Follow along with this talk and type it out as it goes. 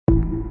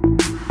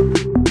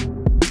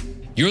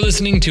You're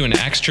listening to an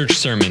Acts Church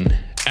sermon.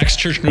 Acts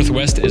Church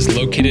Northwest is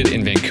located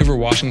in Vancouver,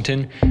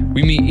 Washington.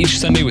 We meet each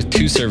Sunday with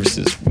two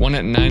services, one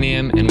at 9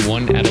 a.m. and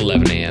one at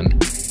 11 a.m.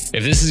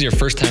 If this is your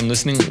first time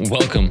listening,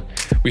 welcome.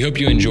 We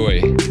hope you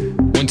enjoy.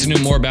 Want to know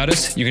more about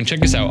us? You can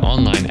check us out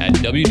online at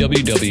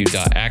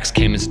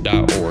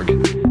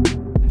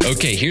www.axcamus.org.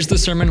 Okay, here's the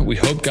sermon. We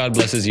hope God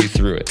blesses you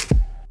through it.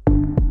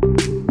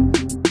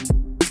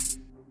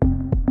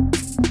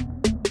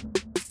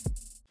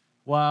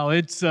 Wow,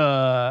 it's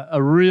a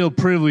real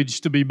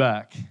privilege to be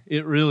back.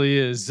 It really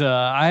is.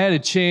 I had a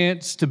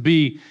chance to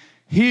be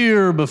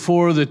here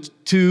before the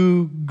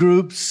two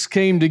groups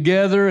came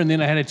together, and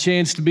then I had a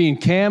chance to be in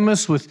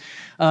Camas with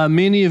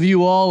many of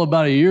you all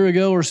about a year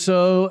ago or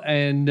so.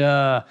 And,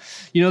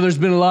 there's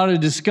been a lot of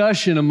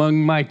discussion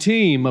among my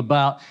team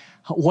about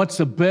what's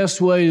the best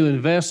way to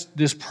invest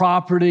this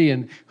property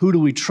and who do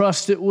we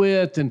trust it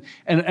with? And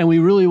we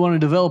really want to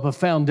develop a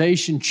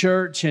foundation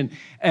church. And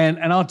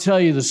I'll tell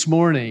you this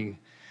morning,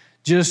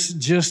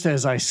 just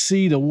as I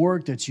see the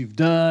work that you've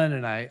done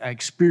and I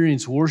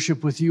experience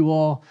worship with you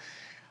all,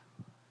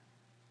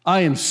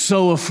 I am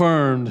so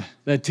affirmed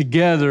that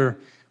together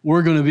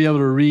we're going to be able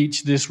to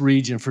reach this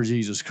region for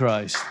Jesus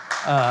Christ.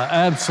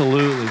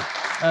 Absolutely.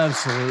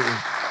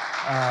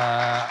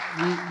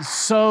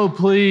 So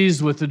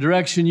pleased with the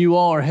direction you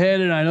all are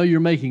headed. I know you're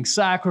making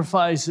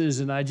sacrifices,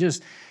 and I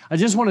just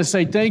want to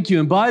say thank you.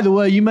 And by the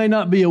way, you may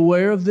not be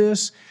aware of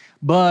this,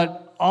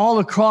 but all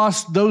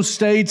across those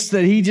states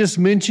that he just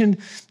mentioned,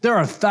 there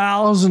are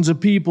thousands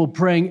of people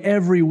praying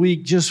every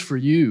week just for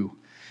you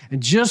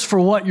and just for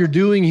what you're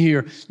doing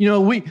here.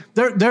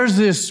 There's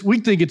this, we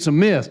think it's a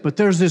myth, but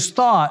there's this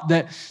thought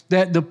that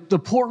the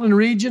Portland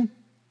region,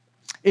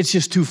 it's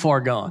just too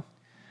far gone.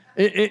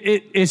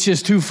 It's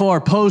just too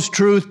far.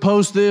 Post-truth,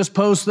 post this,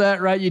 post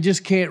that, right? You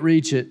just can't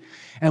reach it.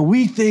 And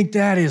we think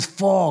that is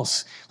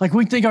false. Like,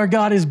 we think our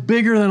God is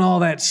bigger than all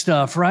that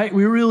stuff, right?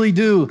 We really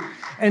do.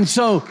 And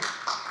so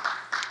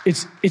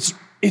it's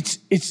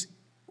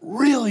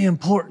really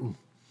important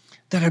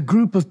that a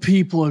group of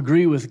people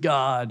agree with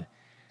God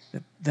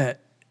that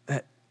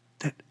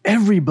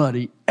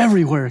everybody,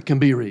 everywhere can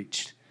be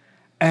reached.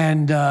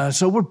 And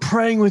so we're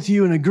praying with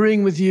you and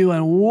agreeing with you,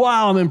 and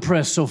wow, I'm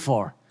impressed so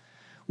far.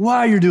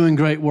 Wow, you're doing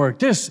great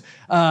work.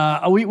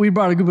 We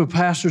brought a group of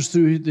pastors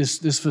through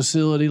this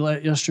facility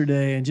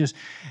yesterday, and just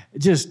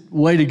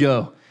way to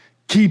go.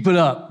 Keep it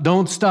up.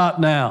 Don't stop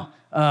now.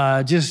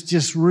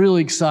 Just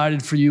really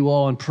excited for you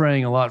all and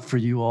praying a lot for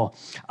you all.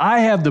 I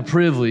have the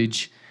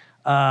privilege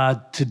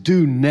to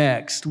do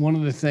next one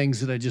of the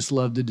things that I just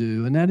love to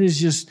do, and that is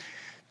just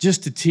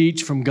to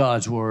teach from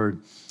God's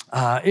Word.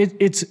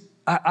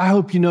 I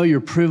hope you know you're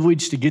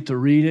privileged to get to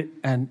read it,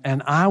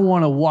 and I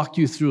want to walk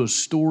you through a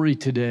story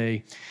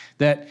today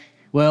that,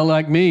 well,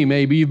 like me,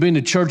 maybe you've been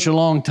to church a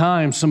long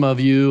time, some of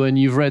you, and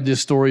you've read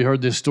this story,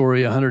 heard this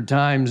story 100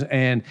 times,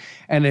 and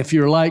if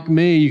you're like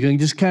me, you can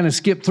just kind of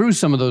skip through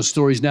some of those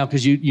stories now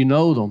because you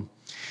know them.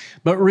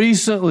 But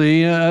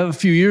recently, a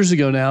few years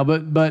ago now,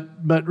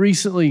 but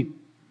recently,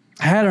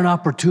 I had an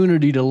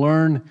opportunity to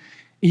learn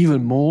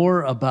even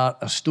more about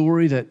a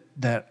story that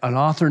an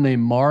author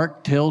named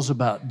Mark tells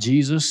about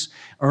Jesus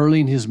early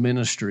in his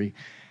ministry,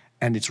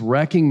 and it's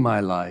wrecking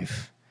my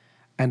life.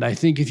 And I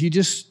think if you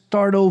just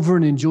start over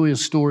and enjoy a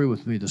story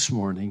with me this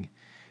morning,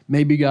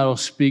 maybe God will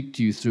speak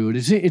to you through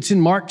it. It's in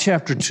Mark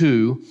chapter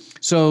 2.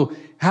 So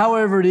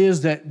however it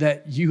is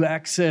that you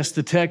access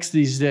the text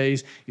these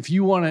days, if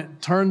you want to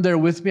turn there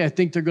with me, I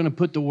think they're going to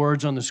put the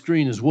words on the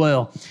screen as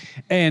well.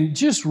 And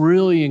just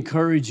really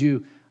encourage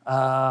you,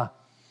 start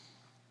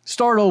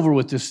over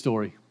with this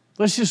story.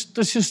 Let's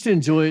just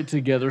enjoy it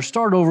together.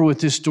 Start over with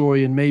this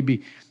story, and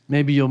maybe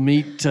you'll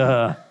meet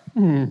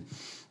some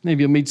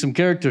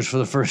characters for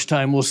the first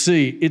time. We'll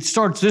see. It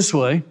starts this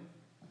way.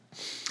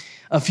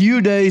 A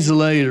few days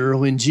later,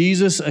 when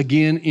Jesus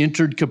again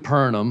entered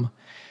Capernaum,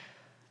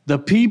 the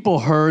people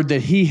heard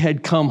that he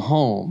had come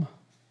home.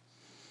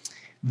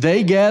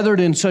 They gathered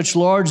in such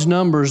large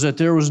numbers that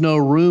there was no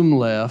room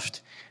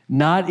left,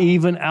 not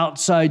even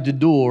outside the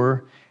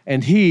door,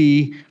 and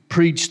he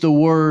preached the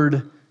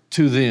word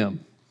to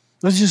them.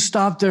 Let's just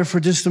stop there for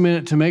just a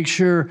minute to make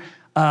sure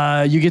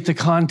you get the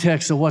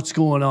context of what's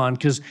going on,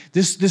 because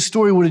this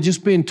story would have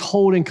just been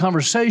told in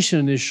conversation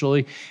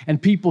initially, and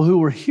people who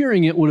were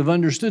hearing it would have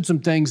understood some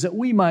things that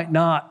we might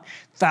not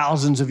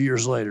thousands of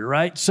years later,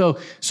 right? So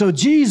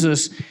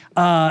Jesus,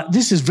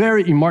 this is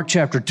in Mark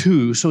chapter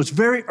 2, so it's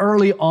very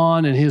early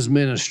on in his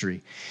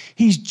ministry.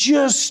 He's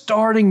just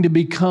starting to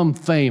become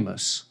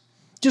famous,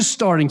 just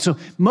starting. So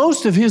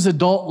most of his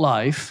adult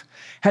life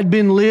had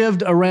been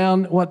lived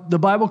around what the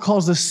Bible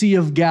calls the Sea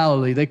of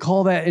Galilee. They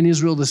call that in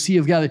Israel the Sea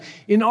of Galilee.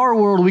 In our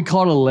world, we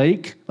call it a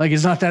lake. Like,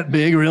 it's not that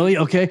big, really,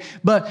 okay?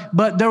 But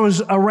there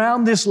was,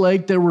 around this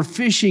lake, there were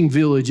fishing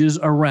villages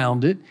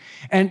around it,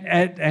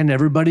 and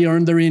everybody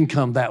earned their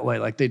income that way.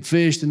 Like, they'd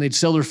fish, and they'd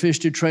sell their fish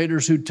to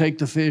traders who'd take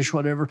the fish,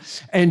 whatever.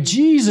 And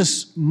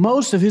Jesus,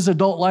 most of his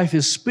adult life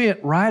is spent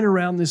right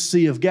around this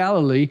Sea of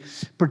Galilee.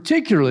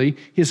 Particularly,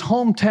 his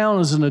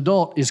hometown as an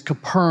adult is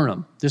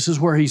Capernaum. This is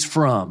where he's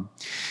from.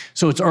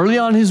 So it's early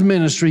on in his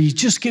ministry. He's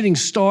just getting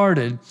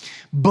started,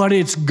 but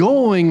it's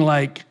going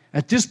like,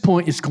 at this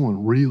point, it's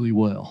going really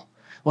well.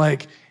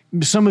 Like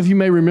some of you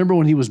may remember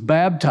when he was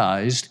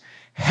baptized,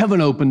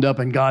 heaven opened up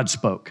and God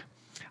spoke.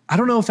 I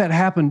don't know if that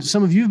happened.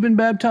 Some of you have been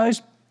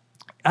baptized.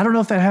 I don't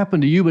know if that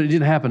happened to you, but it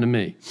didn't happen to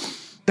me.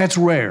 That's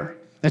rare.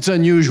 That's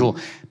unusual.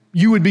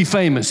 You would be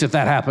famous if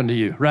that happened to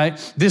you,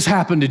 right? This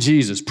happened to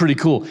Jesus. Pretty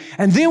cool.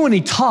 And then when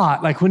he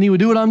taught, like when he would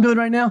do what I'm doing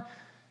right now,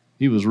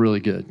 he was really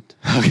good,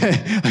 okay?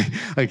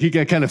 Like he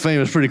got kind of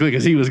famous pretty quick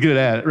because he was good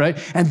at it, right?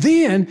 And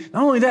then,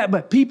 not only that,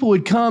 but people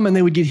would come and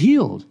they would get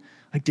healed.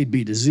 Like they'd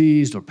be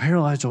diseased or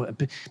paralyzed, or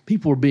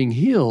people were being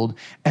healed.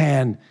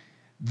 And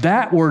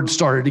that word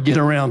started to get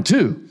around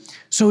too.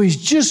 So he's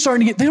just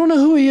starting to get, they don't know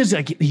who he is.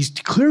 Like he's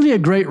clearly a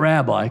great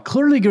rabbi,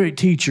 clearly a great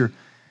teacher.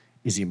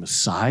 Is he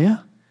Messiah?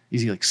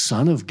 Is he like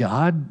Son of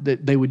God?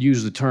 That they would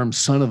use the term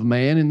Son of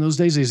Man in those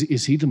days.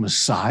 Is he the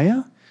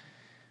Messiah?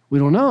 We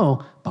don't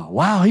know, but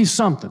wow, he's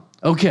something.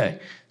 Okay,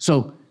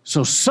 so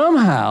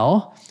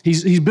somehow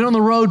he's been on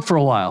the road for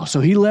a while. So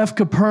he left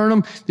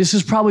Capernaum. This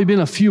has probably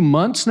been a few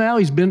months now.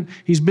 He's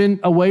been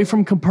away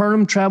from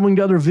Capernaum, traveling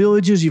to other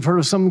villages. You've heard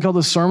of something called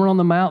the Sermon on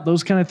the Mount,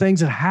 those kind of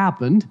things that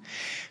happened.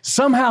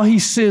 Somehow he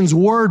sends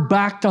word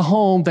back to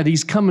home that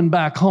he's coming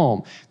back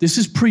home. This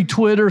is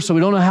pre-Twitter, so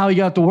we don't know how he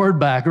got the word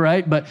back,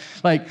 right? But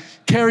like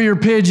carrier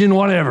pigeon,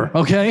 whatever,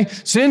 okay?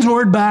 Sends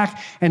word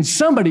back, and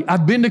somebody,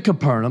 I've been to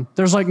Capernaum.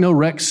 There's like no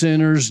rec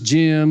centers,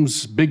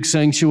 gyms, big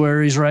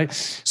sanctuaries, right?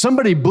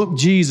 Somebody booked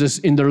Jesus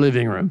in their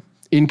living room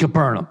in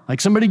Capernaum. Like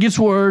somebody gets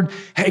word,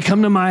 hey,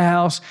 come to my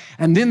house,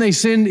 and then they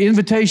send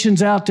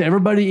invitations out to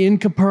everybody in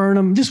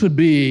Capernaum. This would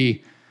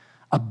be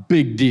a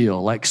big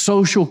deal, like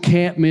social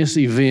can't miss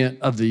event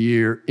of the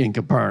year in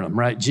Capernaum,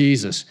 right?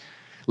 Jesus,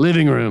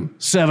 living room,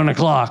 7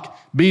 o'clock,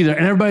 be there.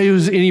 And everybody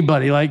who's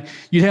anybody, like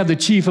you'd have the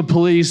chief of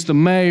police, the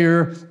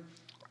mayor,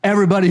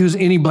 everybody who's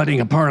anybody in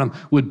Capernaum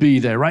would be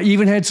there, right? You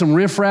even had some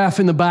riffraff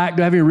in the back.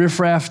 Do I have any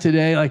riffraff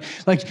today?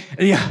 Like,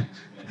 yeah.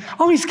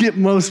 Always get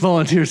most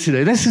volunteers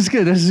today. This is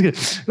good.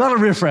 A lot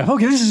of riffraff.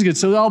 Okay, this is good.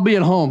 So I'll be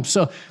at home.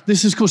 So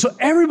this is cool. So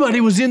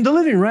everybody was in the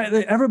living room, right?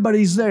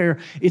 Everybody's there.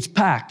 It's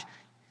packed.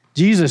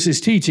 Jesus is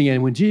teaching,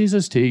 and when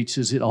Jesus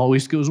teaches, it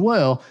always goes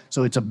well,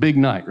 so it's a big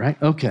night, right?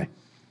 Okay.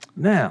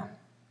 Now,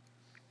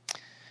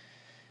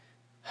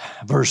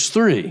 verse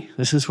 3,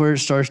 this is where it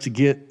starts to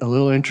get a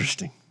little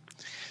interesting.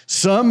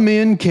 Some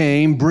men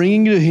came,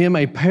 bringing to him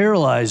a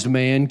paralyzed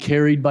man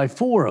carried by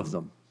 4 of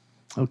them.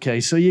 Okay,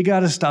 so you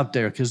got to stop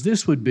there, because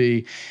this would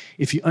be,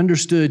 if you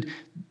understood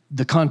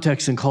the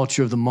context and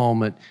culture of the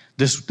moment,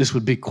 this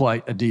would be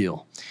quite a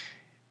deal.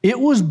 It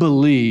was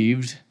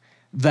believed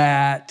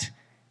that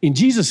in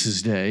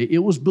Jesus' day, it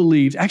was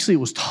believed, actually it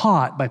was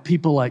taught by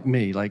people like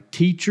me, like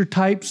teacher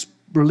types,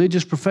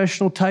 religious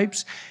professional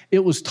types. It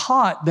was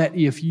taught that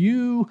if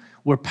you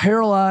were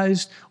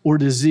paralyzed or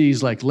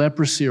diseased like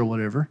leprosy or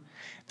whatever,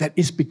 that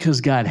it's because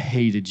God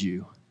hated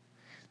you.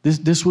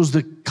 This was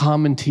the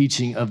common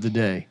teaching of the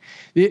day.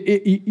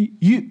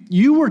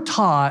 You were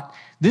taught,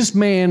 this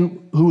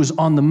man who was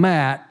on the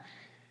mat,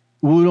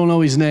 we don't know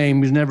his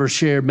name. He's never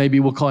shared. Maybe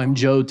we'll call him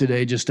Joe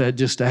today just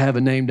to have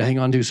a name to hang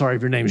on to. Sorry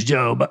if your name's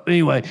Joe. But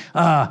anyway,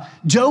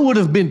 Joe would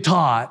have been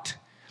taught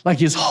like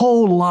his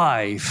whole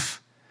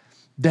life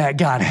that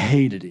God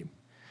hated him,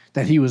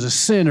 that he was a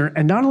sinner.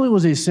 And not only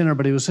was he a sinner,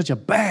 but he was such a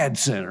bad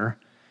sinner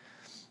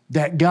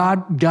that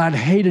God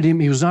hated him.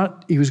 He was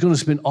going to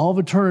spend all of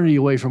eternity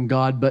away from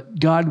God, but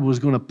God was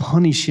going to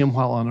punish him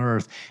while on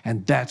earth.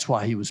 And that's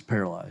why he was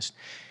paralyzed.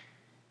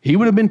 He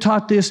would have been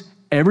taught this.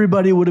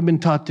 Everybody would have been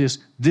taught this.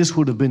 This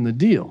would have been the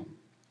deal.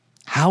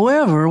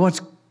 However,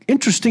 what's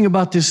interesting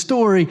about this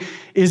story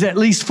is at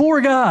least 4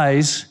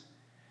 guys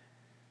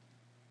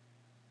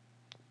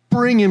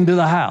bring him to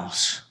the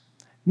house.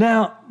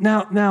 Now,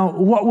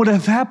 what would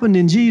have happened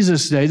in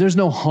Jesus' day? There's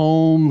no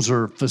homes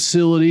or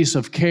facilities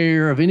of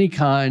care of any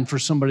kind for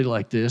somebody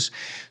like this.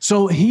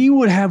 So he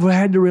would have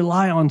had to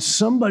rely on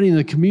somebody in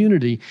the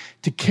community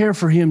to care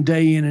for him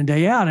day in and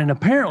day out. And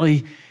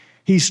apparently,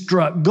 he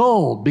struck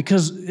gold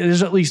because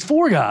there's at least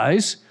 4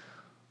 guys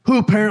who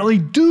apparently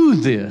do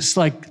this.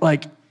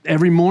 Like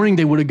every morning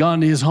they would have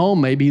gone to his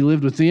home. Maybe he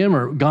lived with them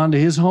or gone to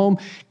his home,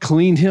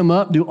 cleaned him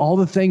up, do all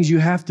the things you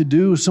have to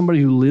do with somebody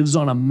who lives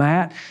on a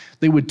mat.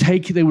 They would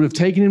have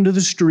taken him to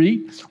the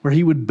street where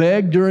he would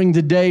beg during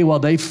the day while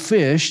they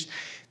fished.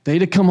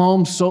 They'd have come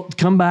home,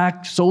 come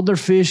back, sold their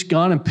fish,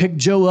 gone and picked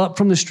Joe up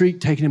from the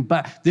street, taken him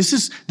back. This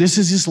is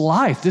his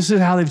life. This is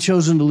how they've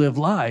chosen to live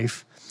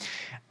life.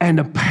 And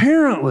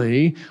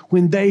apparently,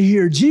 when they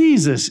hear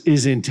Jesus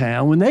is in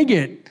town, when they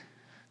get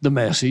the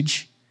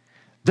message,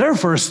 their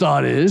first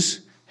thought is,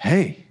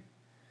 hey,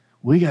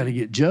 we got to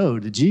get Joe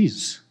to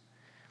Jesus.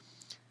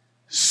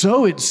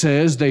 So it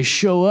says they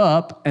show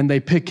up and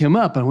they pick him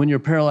up. And when you're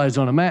paralyzed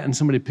on a mat and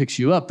somebody picks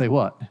you up, they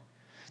what?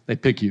 They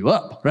pick you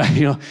up,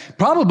 right?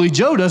 Probably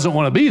Joe doesn't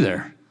want to be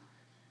there.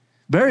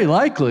 Very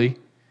likely,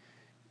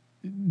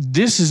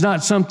 this is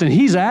not something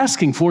he's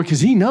asking for because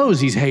he knows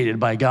he's hated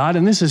by God.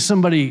 And this is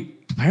somebody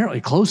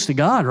apparently close to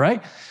God,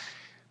 right?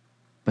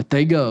 But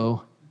they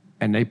go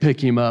and they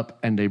pick him up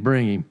and they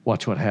bring him.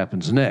 Watch what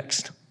happens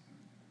next.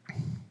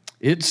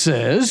 It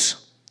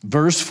says,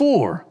 verse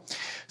 4,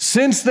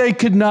 since they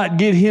could not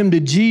get him to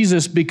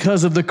Jesus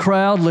because of the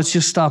crowd, let's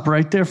just stop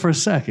right there for a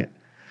second,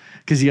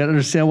 because you got to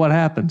understand what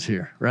happens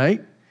here,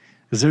 right?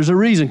 Because there's a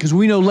reason. Because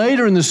we know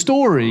later in the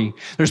story,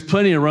 there's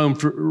plenty of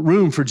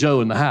room for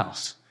Joe in the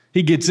house.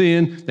 He gets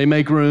in, they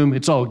make room,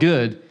 it's all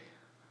good,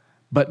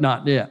 but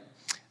not yet.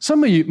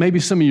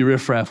 Maybe some of you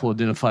riffraff will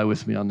identify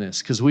with me on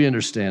this, because we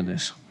understand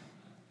this.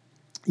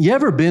 You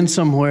ever been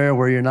somewhere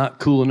where you're not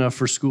cool enough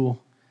for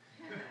school?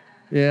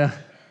 Yeah,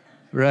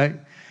 right?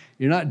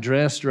 You're not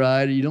dressed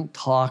right, or you don't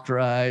talk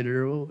right,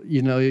 or,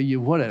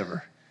 you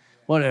whatever.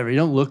 You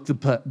don't look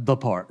the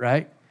part,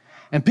 right?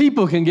 And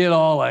people can get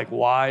all like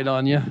wide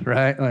on you,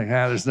 right? Like,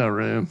 there's no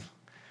room.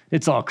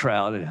 It's all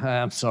crowded.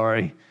 I'm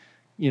sorry.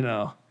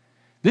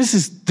 This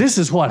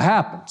is what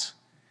happens.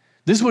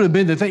 This would have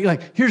been the thing.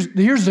 Like,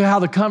 here's how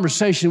the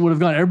conversation would have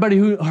gone. Everybody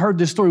who heard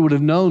this story would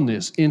have known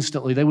this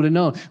instantly. They would have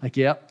known, like,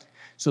 yep.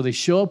 So they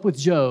show up with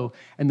Joe,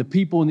 and the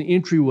people in the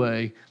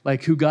entryway,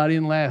 like who got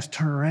in last,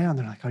 turn around.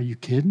 They're like, are you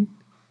kidding?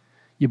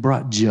 You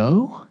brought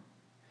Joe?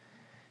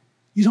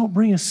 You don't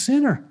bring a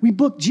sinner. We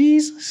booked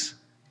Jesus.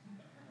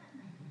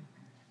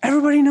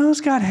 Everybody knows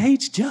God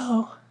hates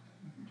Joe.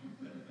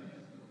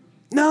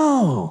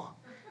 No.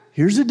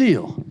 Here's the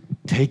deal.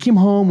 Take him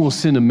home. We'll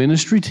send a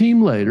ministry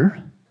team later,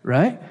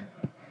 right?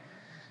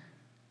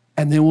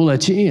 And then we'll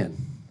let you in.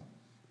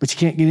 But you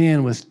can't get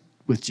in with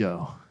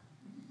Joe,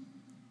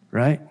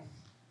 right?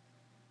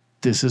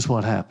 This is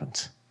what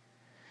happens.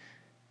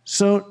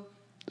 So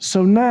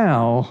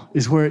now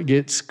is where it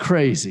gets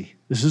crazy.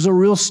 This is a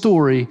real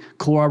story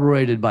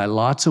corroborated by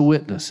lots of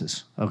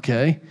witnesses,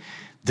 okay?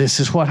 This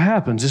is what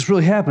happens. This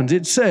really happens.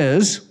 It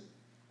says,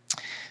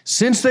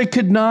 since they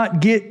could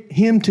not get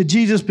him to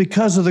Jesus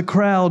because of the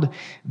crowd,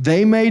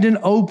 they made an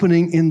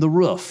opening in the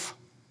roof.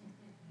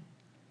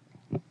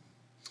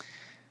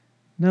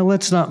 Now,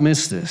 let's not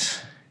miss this,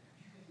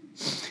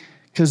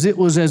 because it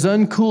was as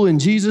uncool in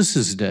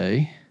Jesus'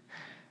 day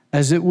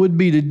as it would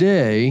be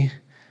today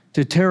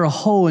to tear a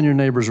hole in your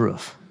neighbor's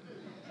roof.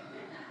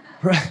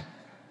 Right?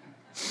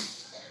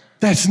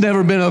 That's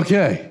never been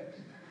okay.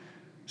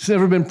 It's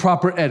never been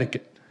proper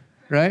etiquette,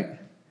 right?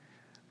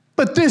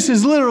 But this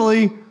is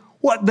literally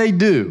what they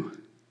do.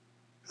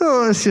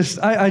 Oh, it's just,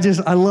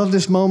 I love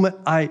this moment.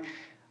 I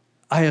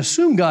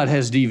assume God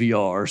has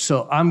DVR,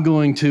 so I'm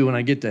going to, when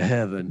I get to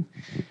heaven,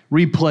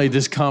 replay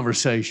this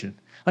conversation.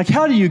 Like,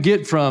 how do you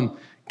get from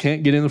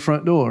can't get in the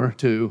front door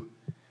to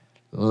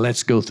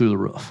let's go through the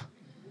roof?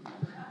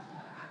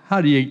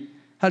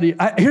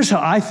 Here's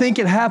how I think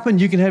it happened.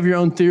 You can have your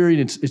own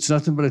theory. It's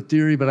nothing but a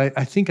theory, but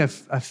I think I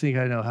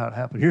know how it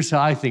happened. Here's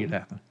how I think it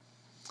happened.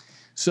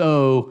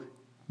 So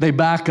they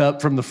back up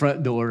from the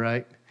front door,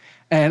 right?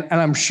 And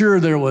I'm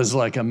sure there was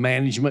like a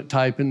management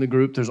type in the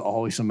group. There's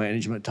always a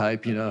management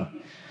type,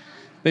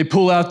 They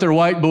pull out their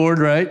whiteboard,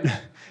 right?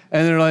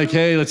 And they're like,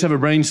 hey, let's have a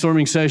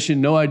brainstorming session.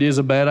 No idea is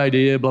a bad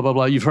idea, blah, blah,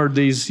 blah. You've heard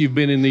these. You've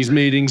been in these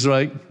meetings,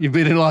 right? You've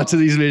been in lots of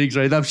these meetings,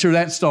 right? I'm sure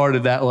that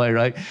started that way,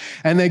 right?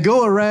 And they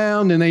go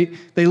around and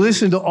they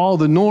listen to all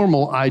the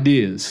normal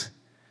ideas.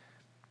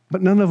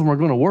 But none of them are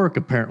going to work,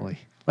 apparently.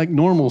 Like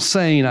normal,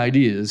 sane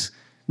ideas.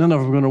 None of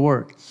them are going to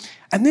work.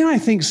 And then I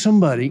think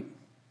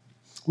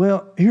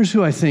here's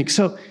who I think.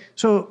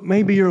 So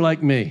maybe you're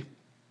like me.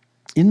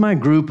 In my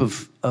group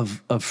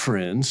of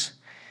friends,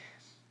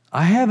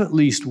 I have at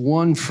least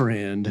one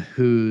friend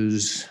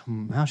who's,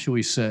 how should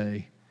we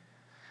say,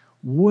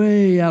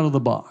 way out of the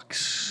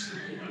box.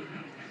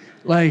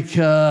 Like,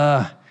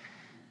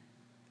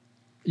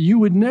 you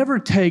would never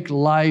take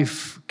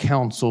life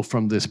counsel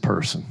from this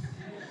person.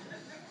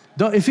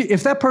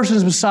 If that person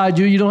is beside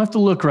you, you don't have to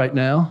look right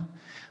now.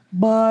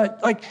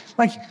 But like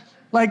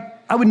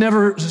I would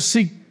never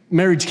seek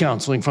marriage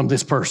counseling from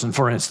this person,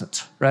 for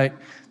instance, right?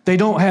 They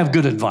don't have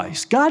good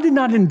advice. God did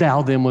not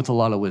endow them with a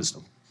lot of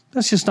wisdom.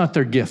 That's just not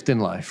their gift in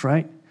life,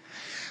 right?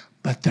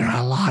 But they're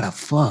a lot of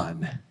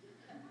fun,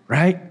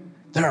 right?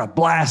 They're a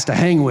blast to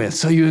hang with,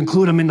 so you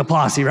include them in the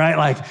posse, right?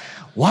 Like,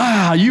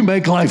 wow, you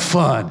make life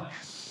fun.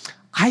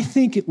 I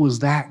think it was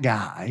that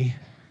guy,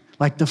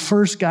 like the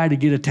first guy to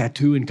get a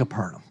tattoo in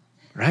Capernaum,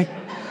 right?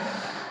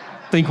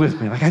 Think with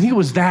me. Like, I think it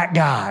was that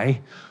guy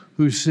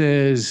who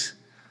says,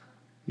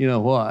 you know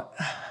what?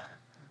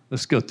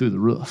 Let's go through the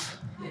roof.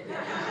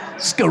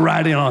 Let's go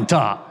right in on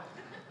top.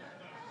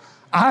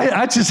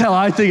 That's just how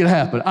I think it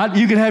happened.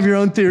 You can have your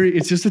own theory.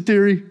 It's just a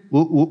theory.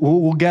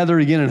 We'll gather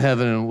again in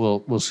heaven and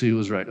we'll see who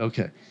was right.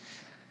 Okay.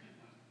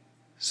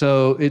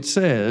 So it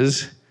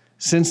says,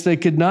 since they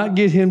could not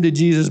get him to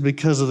Jesus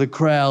because of the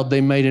crowd,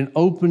 they made an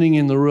opening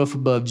in the roof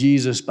above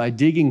Jesus by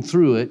digging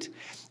through it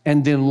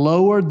and then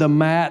lowered the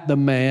mat the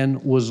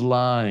man was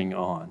lying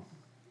on.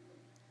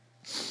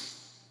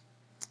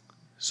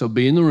 So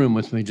be in the room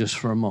with me just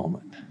for a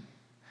moment.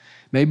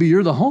 Maybe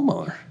you're the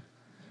homeowner.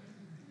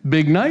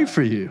 Big night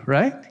for you,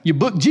 right? You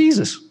booked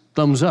Jesus,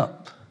 thumbs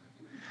up.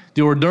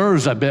 The hors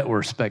d'oeuvres, I bet,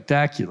 were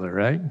spectacular,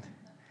 right?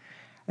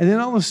 And then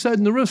all of a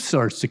sudden, the roof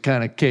starts to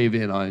kind of cave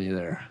in on you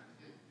there.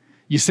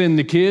 You send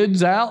the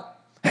kids out.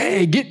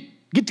 Hey, get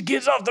the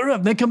kids off the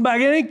roof. They come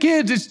back. It ain't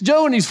kids. It's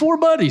Joe and his 4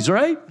 buddies,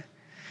 right?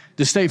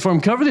 Does State Farm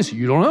cover this?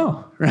 You don't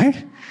know,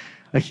 right?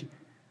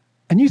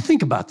 And you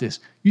think about this.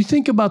 You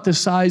think about the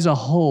size of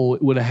hole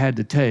it would have had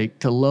to take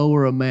to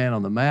lower a man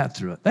on the mat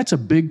through it. That's a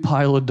big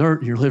pile of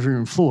dirt in your living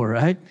room floor,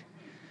 right?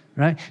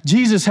 Right?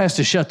 Jesus has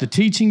to shut the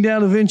teaching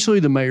down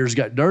eventually. The mayor's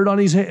got dirt on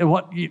his head.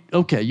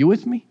 Okay, you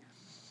with me?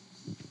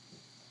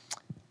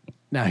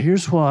 Now,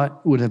 here's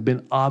what would have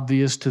been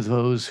obvious to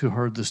those who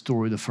heard the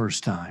story the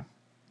first time.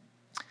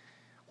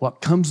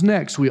 What comes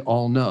next, we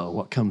all know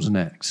what comes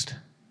next.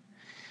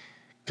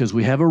 Because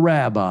we have a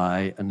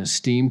rabbi, an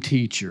esteemed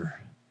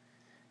teacher,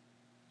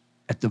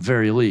 at the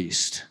very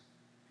least,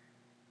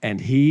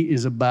 and he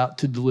is about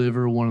to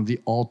deliver one of the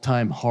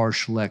all-time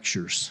harsh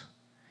lectures.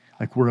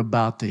 Like we're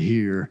about to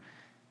hear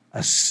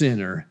a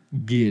sinner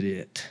get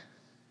it.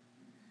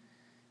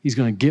 He's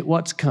going to get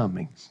what's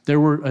coming. There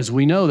were, as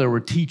we know, there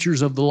were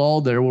teachers of the law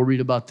there. We'll read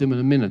about them in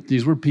a minute.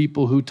 These were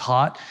people who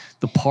taught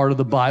the part of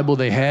the Bible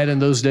they had in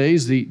those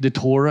days, the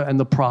Torah and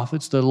the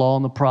prophets, the law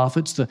and the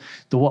prophets, the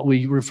what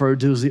we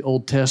referred to as the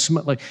Old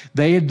Testament. Like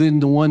they had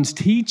been the ones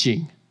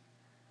teaching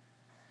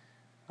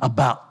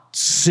about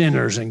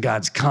sinners and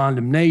God's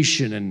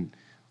condemnation, and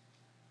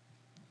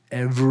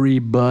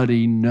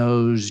everybody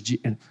knows.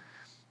 And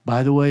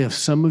by the way, if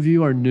some of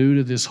you are new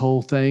to this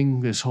whole thing,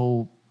 this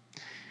whole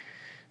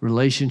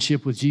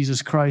relationship with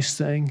Jesus Christ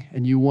thing,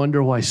 and you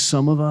wonder why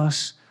some of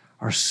us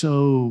are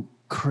so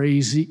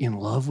crazy in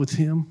love with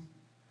him,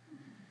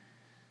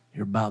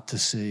 you're about to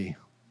see.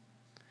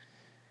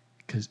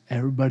 Because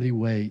everybody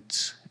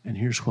waits, and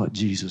here's what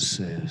Jesus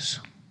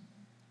says.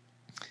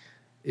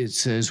 It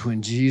says,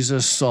 when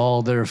Jesus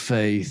saw their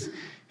faith,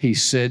 he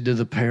said to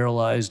the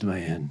paralyzed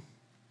man,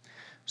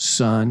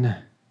 "Son,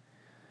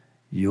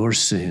 your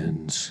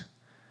sins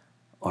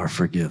are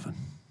forgiven."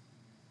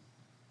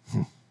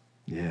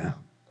 Yeah.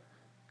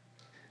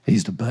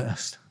 He's the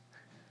best.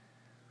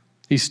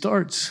 He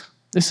starts,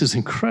 this is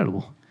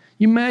incredible.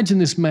 You imagine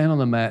this man on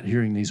the mat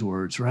hearing these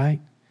words,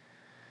 right?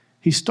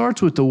 He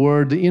starts with the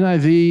word, the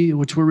NIV,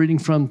 which we're reading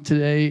from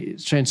today,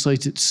 it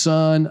translates it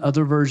son.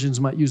 Other versions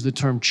might use the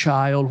term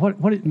child.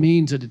 What it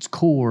means at its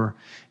core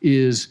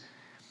is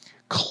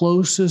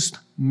closest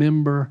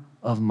member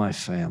of my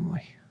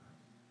family.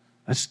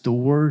 That's the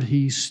word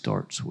he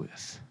starts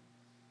with.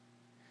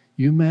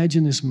 You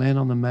imagine this man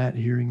on the mat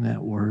hearing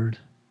that word?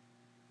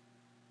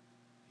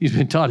 He's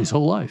been taught his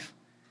whole life.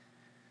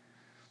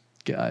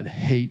 God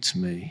hates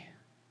me.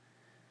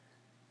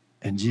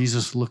 And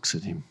Jesus looks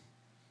at him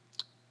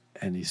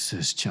and he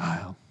says,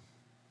 child,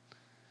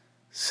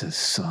 says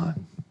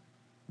son.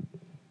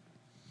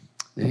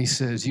 Then he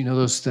says, you know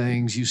those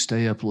things you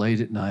stay up late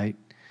at night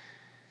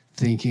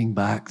thinking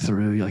back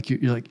through,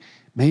 you're like,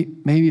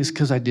 maybe it's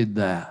because I did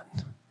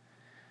that.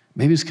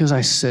 Maybe it's because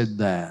I said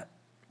that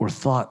or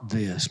thought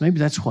this. Maybe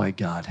that's why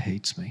God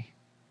hates me.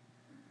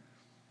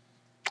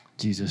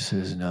 Jesus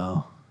says,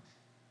 no,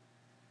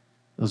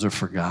 those are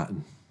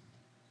forgotten.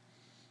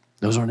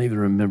 Those aren't even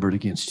remembered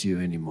against you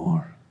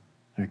anymore.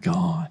 They're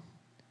gone.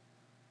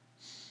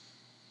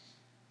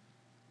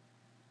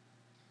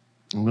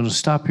 I'm going to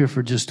stop here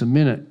for just a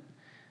minute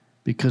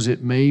because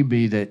it may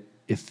be that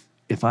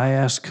if I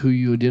ask who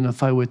you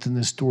identify with in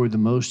this story the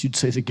most, you'd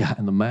say the guy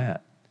on the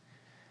mat.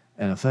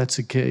 And if that's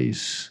the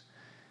case,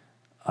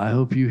 I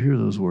hope you hear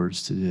those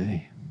words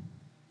today.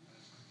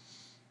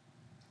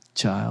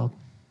 Child.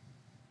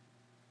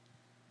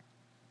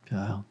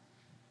 That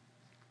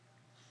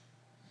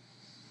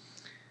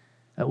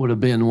would have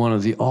been one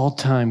of the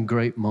all-time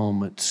great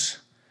moments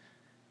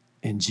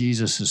in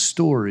Jesus'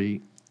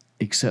 story,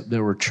 except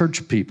there were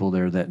church people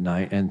there that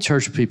night, and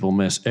church people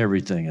mess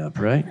everything up,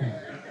 right?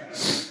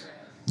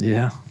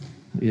 Yeah.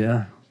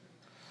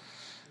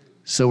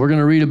 So we're going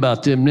to read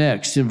about them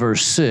next in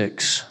verse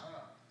 6.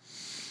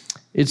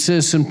 It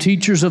says some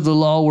teachers of the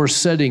law were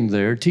sitting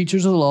there.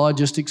 Teachers of the law, I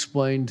just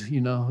explained,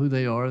 who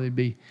they are. They'd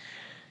be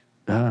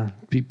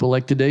people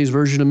like today's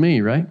version of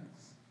me, right?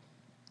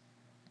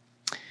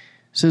 It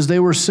says they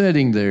were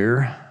sitting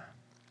there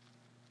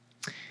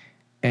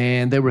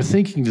and they were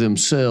thinking to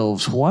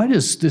themselves, why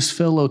does this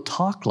fellow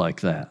talk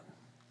like that?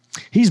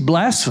 He's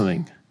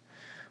blaspheming.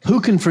 Who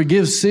can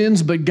forgive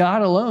sins but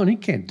God alone? He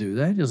can't do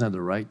that. He doesn't have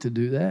the right to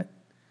do that.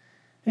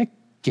 He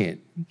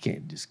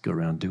can't just go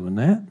around doing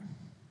that.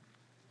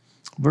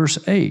 Verse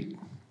 8.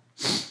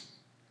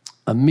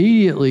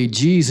 Immediately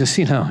Jesus,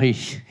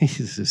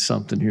 this is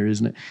something here,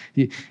 isn't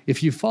it?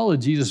 If you follow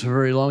Jesus for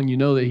very long, you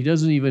know that he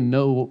doesn't even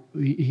know,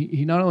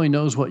 he not only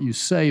knows what you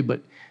say,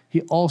 but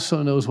he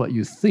also knows what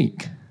you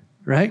think,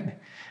 right?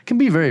 It can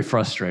be very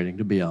frustrating,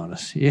 to be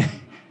honest. Yeah,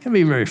 it can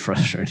be very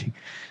frustrating.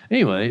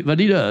 Anyway, but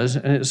he does,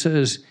 and it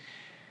says,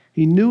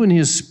 he knew in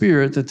his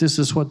spirit that this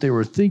is what they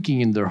were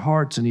thinking in their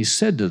hearts, and he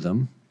said to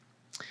them,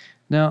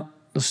 now,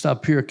 let's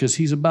stop here because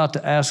he's about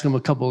to ask them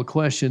a couple of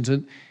questions,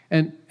 and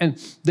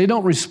they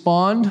don't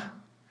respond,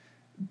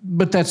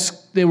 but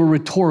they're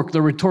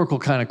rhetorical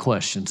kind of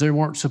questions. They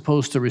weren't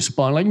supposed to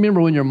respond. Like,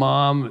 remember when your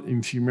mom,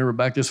 if you remember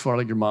back this far,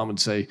 like your mom would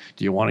say,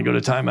 do you want to go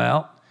to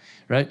timeout?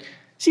 Right?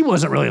 She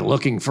wasn't really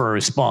looking for a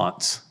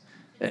response.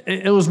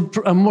 It was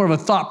more of a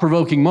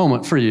thought-provoking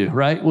moment for you,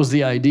 right? Was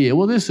the idea.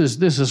 Well, this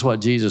is what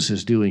Jesus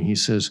is doing. He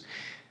says,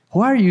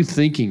 why are you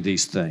thinking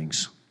these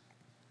things?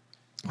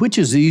 Which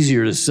is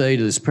easier to say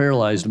to this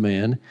paralyzed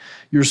man,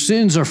 your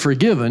sins are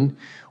forgiven,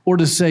 or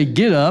to say,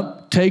 get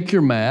up, take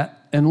your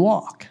mat, and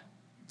walk?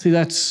 See,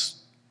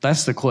 that's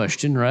the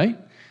question, right?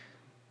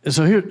 And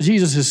so here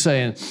Jesus is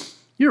saying,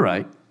 you're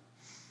right.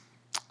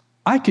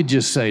 I could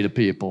just say to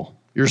people,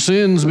 your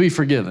sins be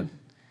forgiven.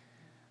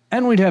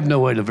 And we'd have no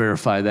way to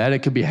verify that. It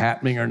could be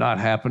happening or not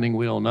happening.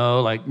 We don't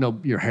know. Like, no,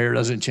 your hair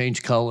doesn't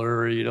change color,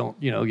 or you don't,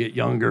 get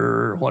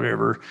younger or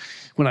whatever.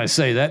 When I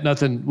say that,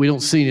 we don't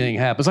see anything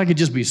happen. So I could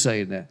just be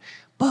saying that.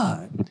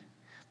 But,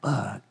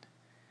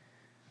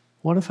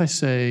 what if I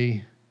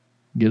say,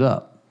 get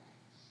up?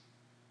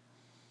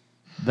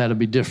 That'd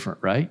be different,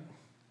 right?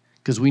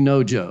 Because we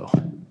know Joe.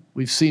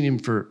 We've seen him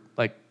for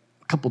like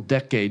a couple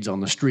decades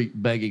on the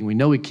street begging. We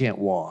know he can't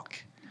walk.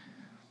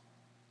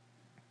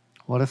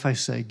 What if I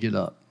say, get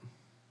up?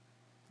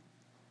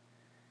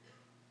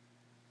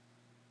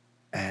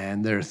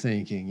 And they're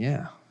thinking,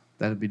 yeah,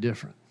 that'd be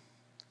different.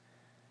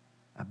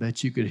 I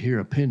bet you could hear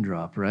a pin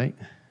drop, right?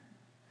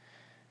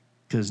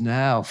 Because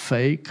now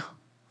fake,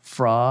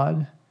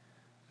 fraud,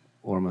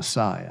 or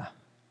Messiah,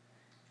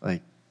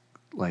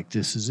 like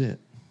this is it.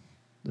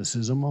 This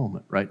is a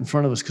moment right in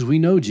front of us because we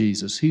know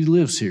Jesus. He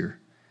lives here.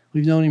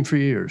 We've known him for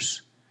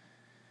years.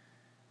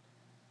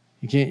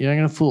 You're not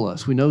going to fool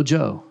us. We know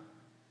Joe.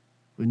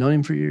 We've known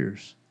him for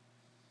years.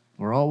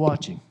 We're all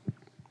watching.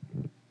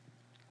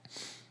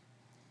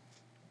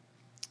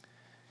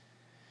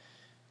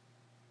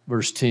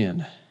 Verse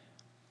 10.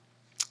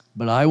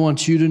 But I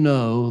want you to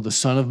know the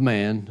Son of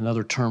Man,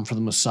 another term for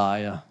the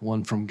Messiah,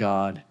 one from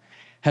God,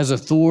 has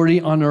authority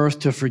on earth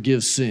to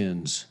forgive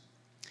sins.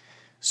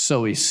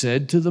 So he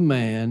said to the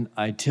man,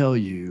 I tell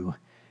you,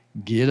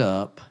 get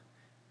up,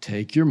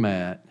 take your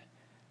mat,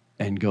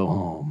 and go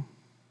home.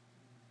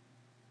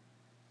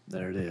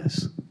 There it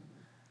is.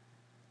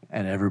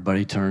 And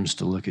everybody turns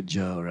to look at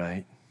Joe,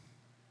 right?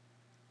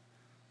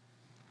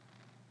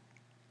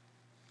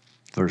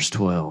 Verse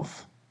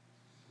 12.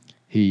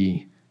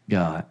 He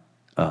got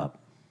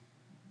up,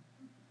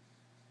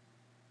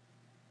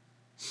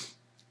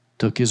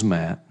 took his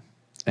mat,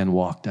 and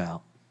walked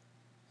out.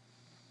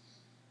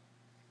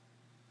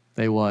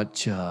 They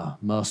watch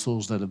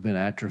muscles that have been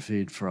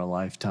atrophied for a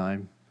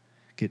lifetime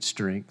get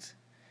strength.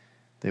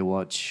 They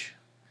watch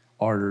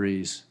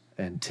arteries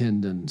and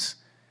tendons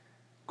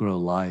grow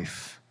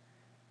life.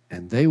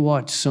 And they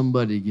watch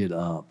somebody get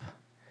up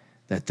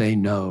that they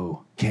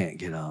know can't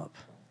get up.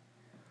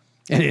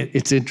 And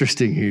it's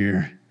interesting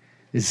here.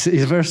 He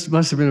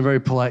must have been a very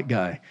polite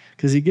guy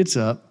because he gets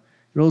up,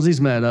 rolls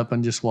his mat up,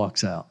 and just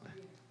walks out.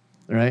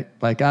 Right?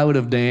 Like I would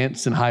have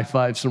danced and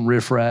high-fived some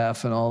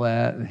riffraff and all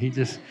that. And he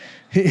just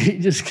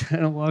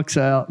kind of walks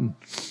out and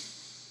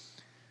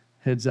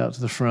heads out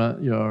to the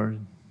front yard.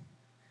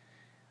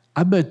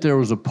 I bet there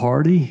was a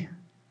party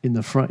in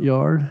the front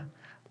yard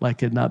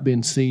like had not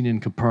been seen in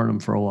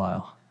Capernaum for a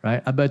while.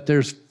 Right? I bet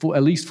there's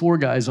at least 4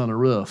 guys on a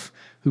roof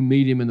who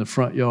meet him in the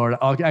front yard.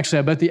 Actually,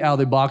 I bet the out of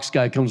the box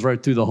guy comes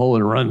right through the hole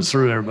and runs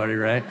through everybody,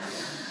 right?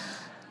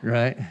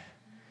 Right?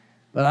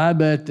 But I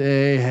bet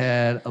they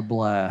had a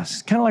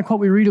blast. Kind of like what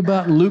we read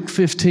about in Luke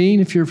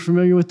 15, if you're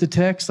familiar with the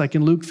text. Like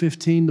in Luke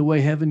 15, the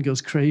way heaven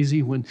goes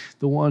crazy when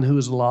the one who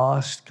is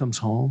lost comes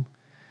home.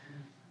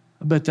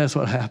 I bet that's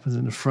what happens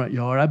in the front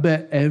yard. I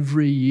bet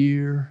every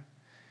year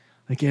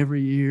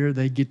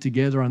they get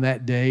together on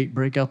that date,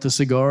 break out the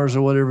cigars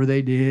or whatever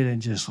they did,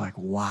 and just like,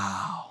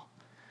 wow,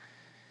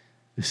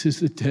 this is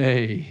the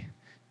day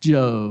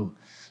Joe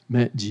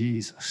met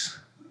Jesus,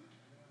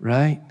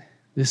 right?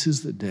 This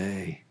is the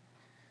day.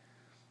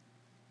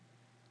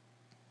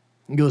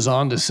 He goes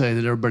on to say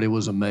that everybody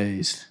was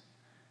amazed.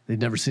 They'd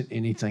never seen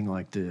anything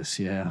like this.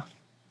 Yeah,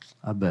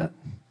 I bet.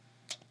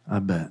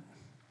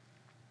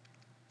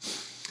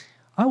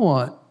 I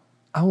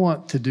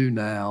want to do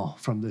now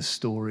from this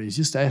story is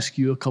just ask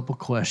you a couple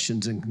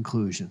questions in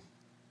conclusion.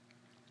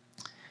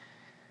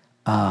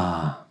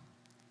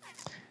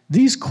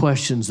 These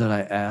questions that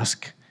I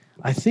ask,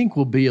 I think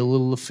will be a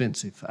little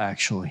offensive,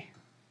 actually.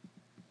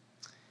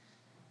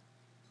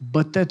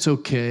 But that's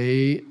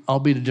okay. I'll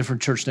be at a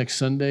different church next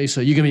Sunday,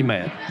 so you can be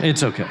mad.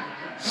 It's okay.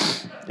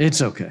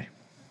 It's okay.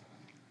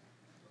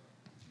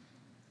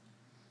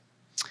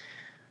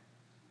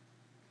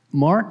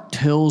 Mark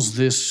tells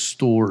this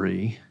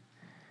story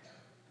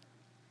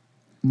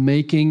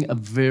making a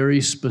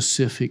very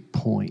specific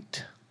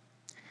point.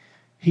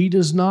 He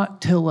does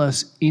not tell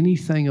us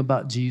anything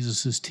about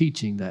Jesus'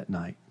 teaching that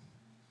night.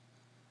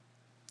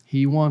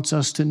 He wants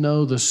us to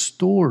know the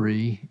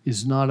story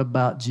is not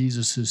about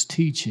Jesus'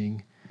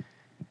 teaching.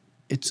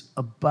 It's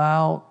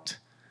about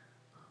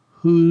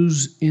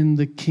who's in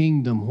the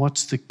kingdom,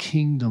 what's the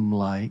kingdom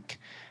like.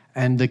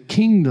 And the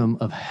kingdom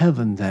of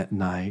heaven that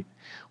night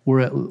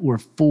were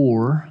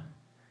 4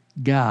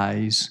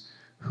 guys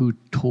who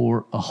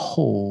tore a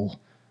hole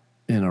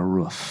in a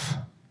roof.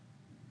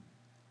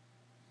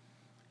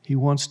 He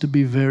wants to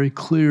be very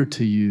clear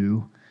to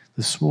you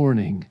this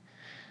morning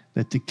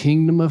that the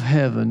kingdom of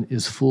heaven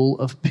is full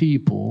of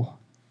people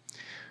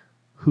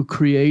who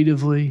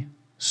creatively,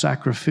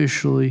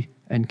 sacrificially,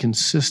 and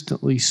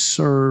consistently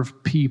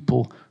serve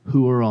people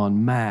who are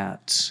on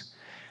mats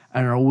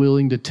and are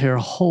willing to tear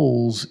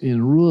holes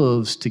in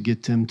roofs to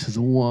get them to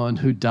the one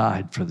who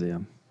died for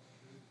them.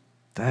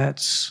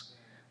 That's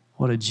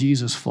what a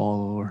Jesus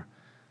follower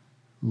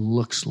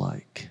looks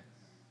like.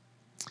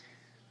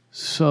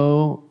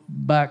 So,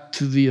 back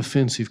to the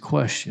offensive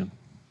question.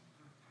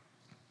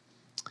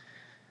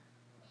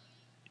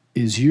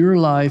 Is your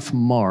life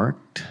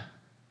marked?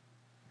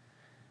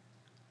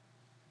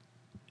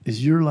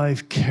 Is your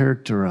life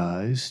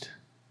characterized?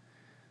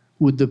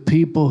 Would the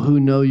people who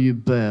know you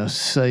best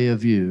say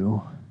of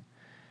you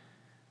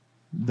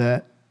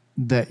that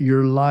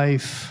your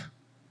life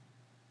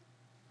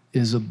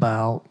is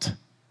about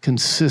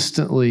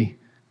consistently,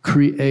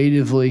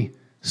 creatively,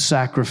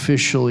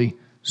 sacrificially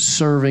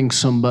serving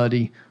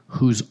somebody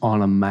who's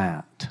on a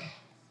mat?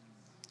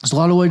 There's a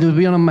lot of ways to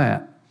be on a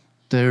mat.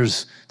 There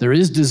is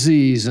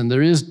disease, and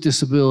there is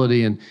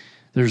disability, and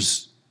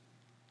there's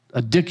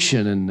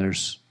addiction, and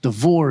there's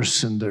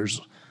divorce, and there's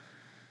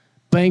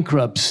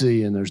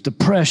bankruptcy, and there's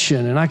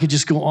depression, and I could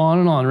just go on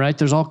and on, right?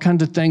 There's all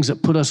kinds of things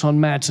that put us on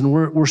mats, and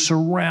we're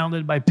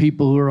surrounded by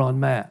people who are on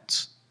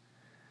mats.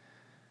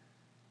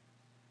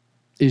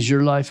 Is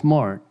your life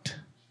marked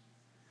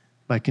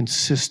by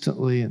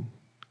consistently and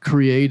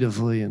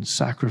creatively and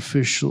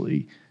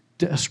sacrificially,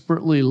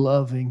 desperately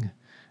loving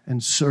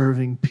and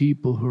serving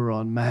people who are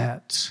on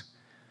mats?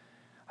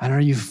 And are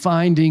you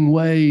finding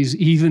ways,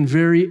 even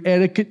very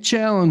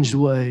etiquette-challenged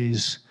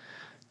ways,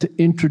 to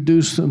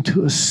introduce them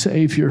to a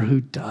Savior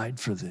who died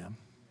for them?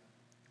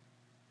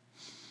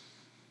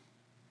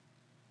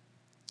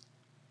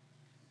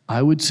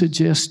 I would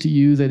suggest to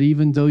you that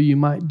even though you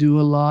might do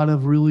a lot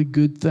of really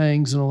good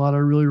things and a lot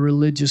of really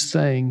religious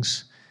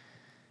things,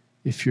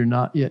 if you're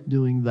not yet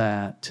doing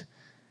that,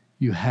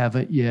 you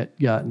haven't yet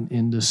gotten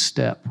into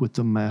step with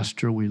the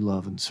Master we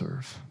love and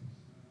serve.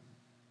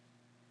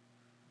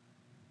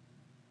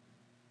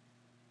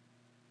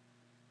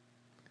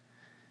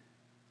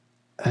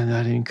 And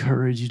I'd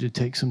encourage you to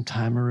take some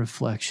time of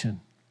reflection,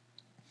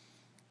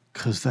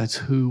 because that's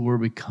who we're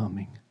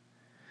becoming.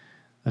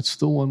 That's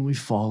the one we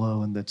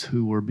follow, and that's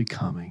who we're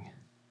becoming.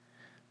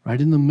 Right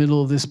in the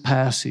middle of this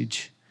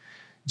passage,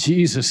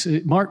 Jesus,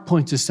 Mark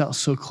points this out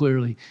so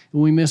clearly,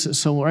 and we miss it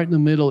somewhere. Right in the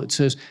middle, it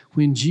says,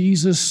 when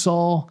Jesus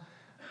saw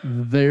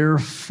their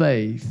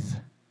faith,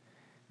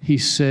 he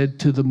said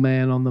to the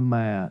man on the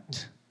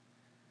mat,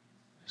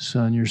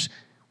 son,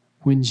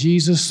 when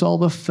Jesus saw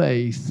the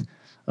faith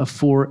of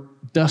four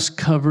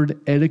dust-covered,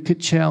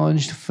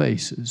 etiquette-challenged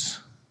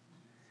faces,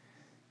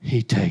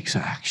 he takes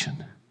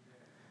action.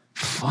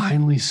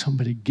 Finally,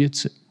 somebody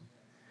gets it.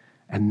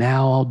 And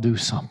now I'll do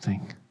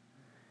something.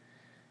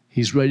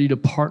 He's ready to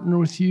partner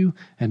with you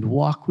and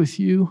walk with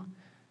you.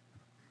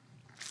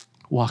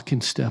 Walk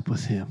in step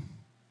with him.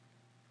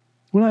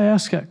 When I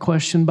ask that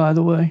question, by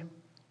the way,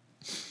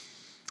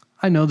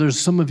 I know there's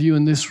some of you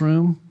in this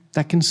room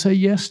that can say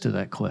yes to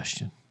that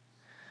question.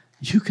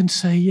 You can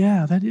say,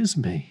 yeah, that is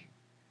me.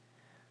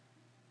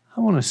 I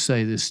want to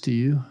say this to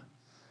you.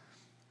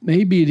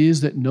 Maybe it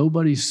is that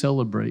nobody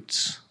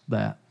celebrates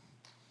that.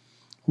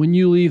 When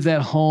you leave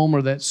that home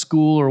or that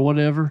school or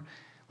whatever,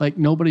 like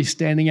nobody's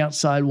standing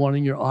outside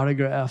wanting your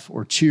autograph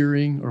or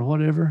cheering or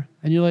whatever.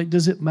 And you're like,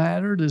 does it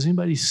matter? Does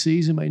anybody see?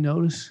 Does anybody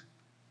notice?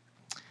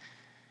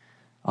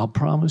 I'll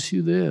promise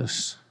you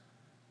this.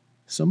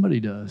 Somebody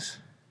does.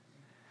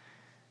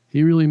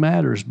 He really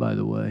matters, by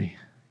the way.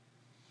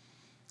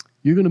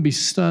 You're going to be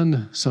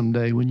stunned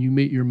someday when you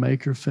meet your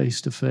Maker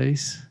face to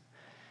face.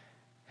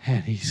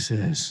 And he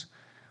says,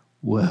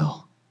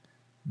 well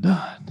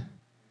done.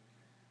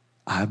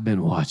 I've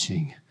been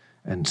watching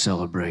and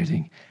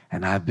celebrating,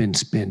 and I've been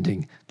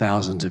spending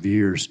thousands of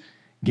years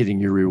getting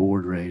your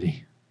reward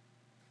ready.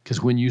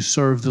 Because when you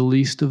serve the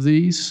least of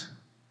these,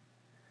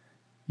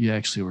 you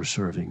actually were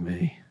serving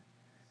me.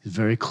 He's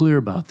very clear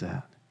about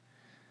that.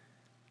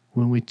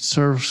 When we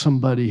serve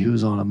somebody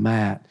who's on a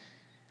mat,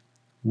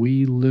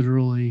 we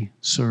literally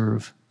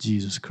serve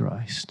Jesus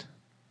Christ.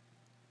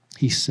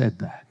 He said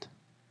that.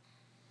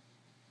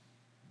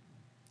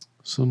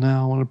 So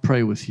now I want to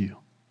pray with you.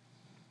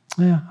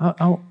 Yeah,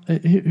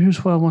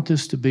 here's what I want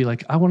this to be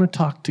like. I want to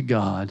talk to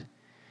God.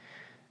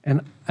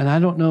 And I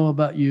don't know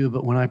about you,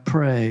 but when I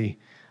pray,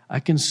 I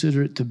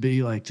consider it to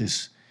be like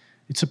this.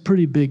 It's a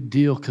pretty big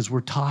deal because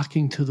we're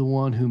talking to the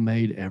one who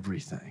made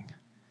everything.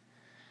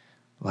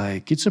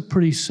 Like, it's a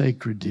pretty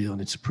sacred deal,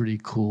 and it's pretty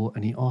cool.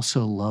 And he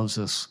also loves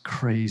us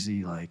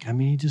crazy.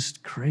 He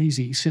just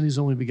crazy. He sent his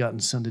only begotten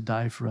son to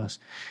die for us.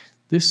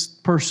 This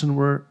person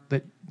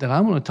that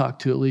I'm going to talk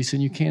to, at least,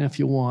 and you can if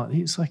you want,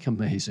 he's like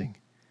amazing.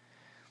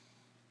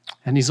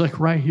 And he's like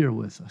right here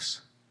with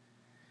us.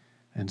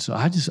 And so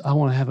I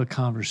want to have a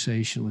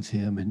conversation with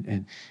him,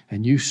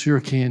 and you sure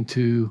can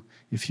too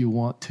if you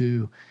want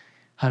to,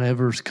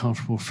 however's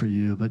comfortable for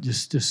you. But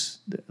just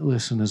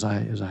listen as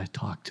I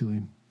talk to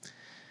him.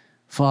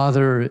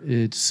 Father,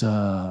 it's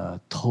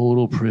a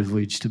total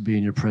privilege to be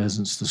in your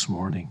presence this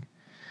morning.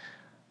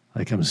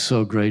 Like, I'm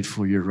so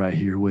grateful you're right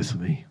here with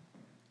me.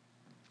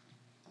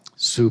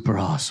 Super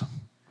awesome.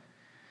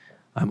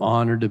 I'm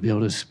honored to be able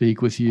to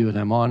speak with you, and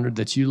I'm honored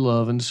that you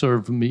love and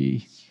serve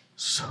me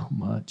so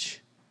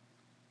much.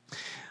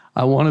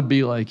 I want to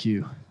be like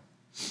you.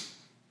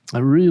 I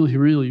really,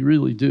 really,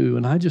 really do.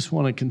 And I just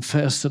want to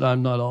confess that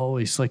I'm not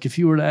always. Like, if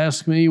you were to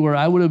ask me where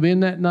I would have been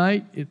that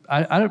night,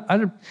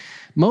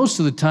 most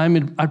of the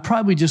time, I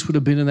probably just would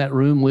have been in that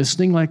room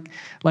listening.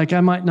 Like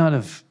I might not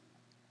have,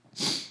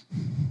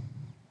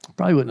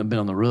 probably wouldn't have been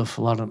on the roof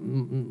for a lot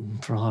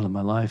of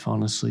my life,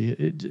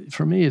 honestly.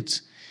 For me,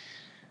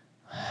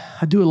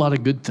 I do a lot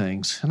of good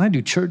things, and I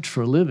do church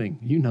for a living.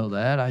 You know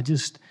that.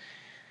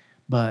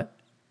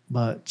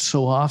 But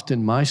so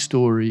often my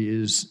story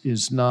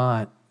is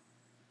not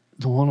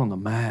the one on the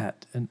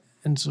mat.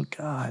 And so,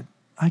 God,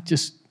 I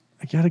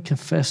got to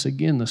confess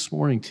again this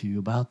morning to you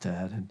about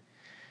that. And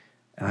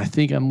I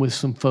think I'm with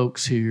some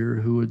folks here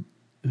who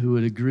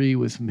would agree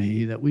with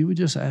me that we would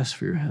just ask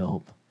for your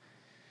help.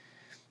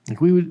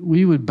 Like,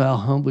 we would bow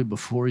humbly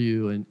before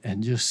you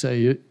and just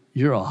say,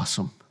 you're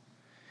awesome.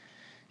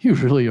 You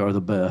really are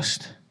the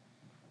best.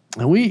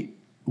 And we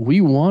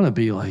want to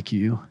be like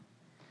you.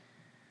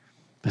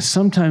 But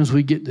sometimes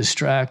we get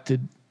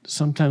distracted.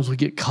 Sometimes we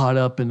get caught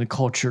up in the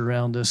culture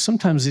around us.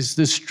 Sometimes it's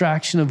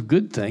distraction of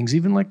good things,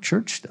 even like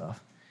church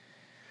stuff.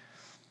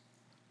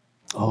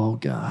 Oh,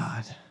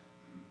 God.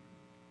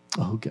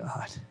 Oh,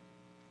 God.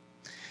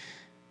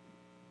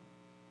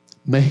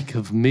 Make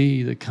of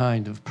me the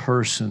kind of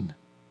person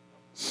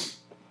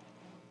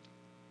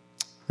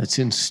that's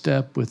in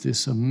step with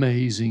this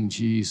amazing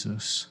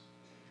Jesus.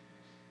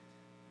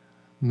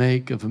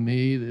 Make of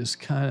me this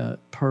kind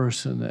of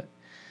person that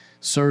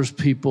serves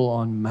people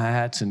on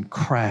mats and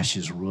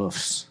crashes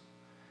roofs.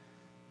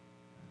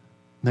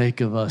 Make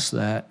of us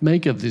that.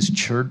 Make of this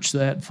church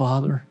that,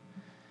 Father.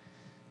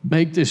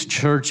 Make this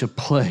church a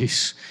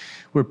place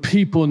where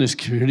people in this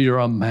community are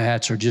on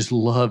mats are just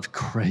loved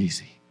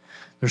crazy.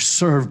 They're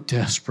served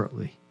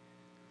desperately.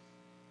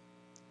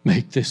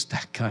 Make this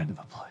that kind of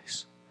a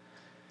place.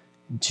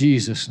 In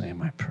Jesus'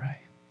 name I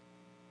pray.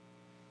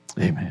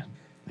 Amen.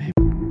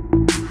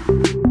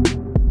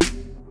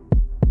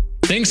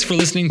 Thanks for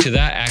listening to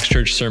that Acts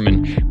Church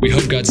sermon. We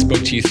hope God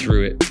spoke to you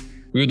through it.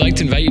 We would like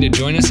to invite you to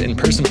join us in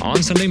person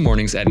on Sunday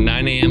mornings at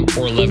 9 a.m.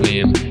 or 11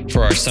 a.m.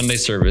 for our Sunday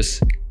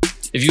service.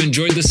 If you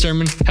enjoyed this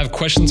sermon, have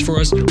questions for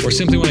us, or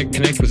simply want to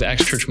connect with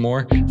Acts Church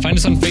more, find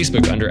us on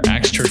Facebook under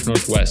Acts Church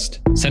Northwest.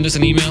 Send us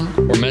an email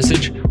or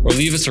message, or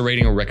leave us a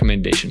rating or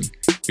recommendation.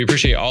 We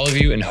appreciate all of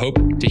you and hope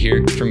to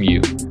hear from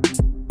you.